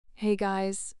Hey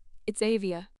guys, it's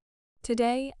Avia.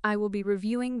 Today, I will be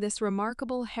reviewing this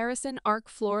remarkable Harrison arc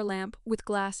floor lamp with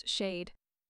glass shade.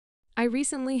 I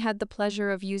recently had the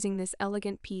pleasure of using this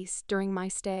elegant piece during my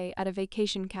stay at a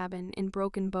vacation cabin in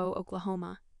Broken Bow,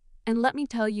 Oklahoma. And let me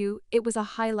tell you, it was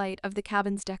a highlight of the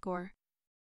cabin's decor.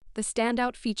 The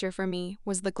standout feature for me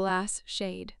was the glass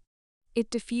shade. It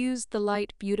diffused the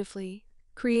light beautifully,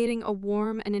 creating a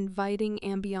warm and inviting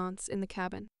ambiance in the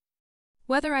cabin.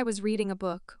 Whether I was reading a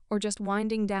book or just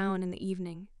winding down in the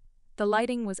evening, the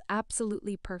lighting was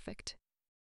absolutely perfect.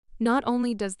 Not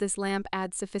only does this lamp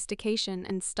add sophistication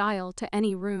and style to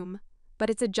any room, but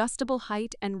its adjustable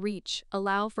height and reach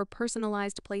allow for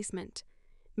personalized placement,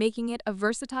 making it a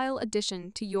versatile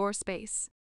addition to your space.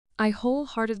 I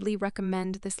wholeheartedly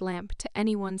recommend this lamp to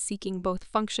anyone seeking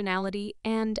both functionality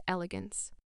and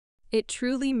elegance. It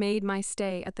truly made my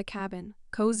stay at the cabin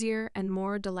cozier and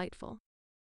more delightful.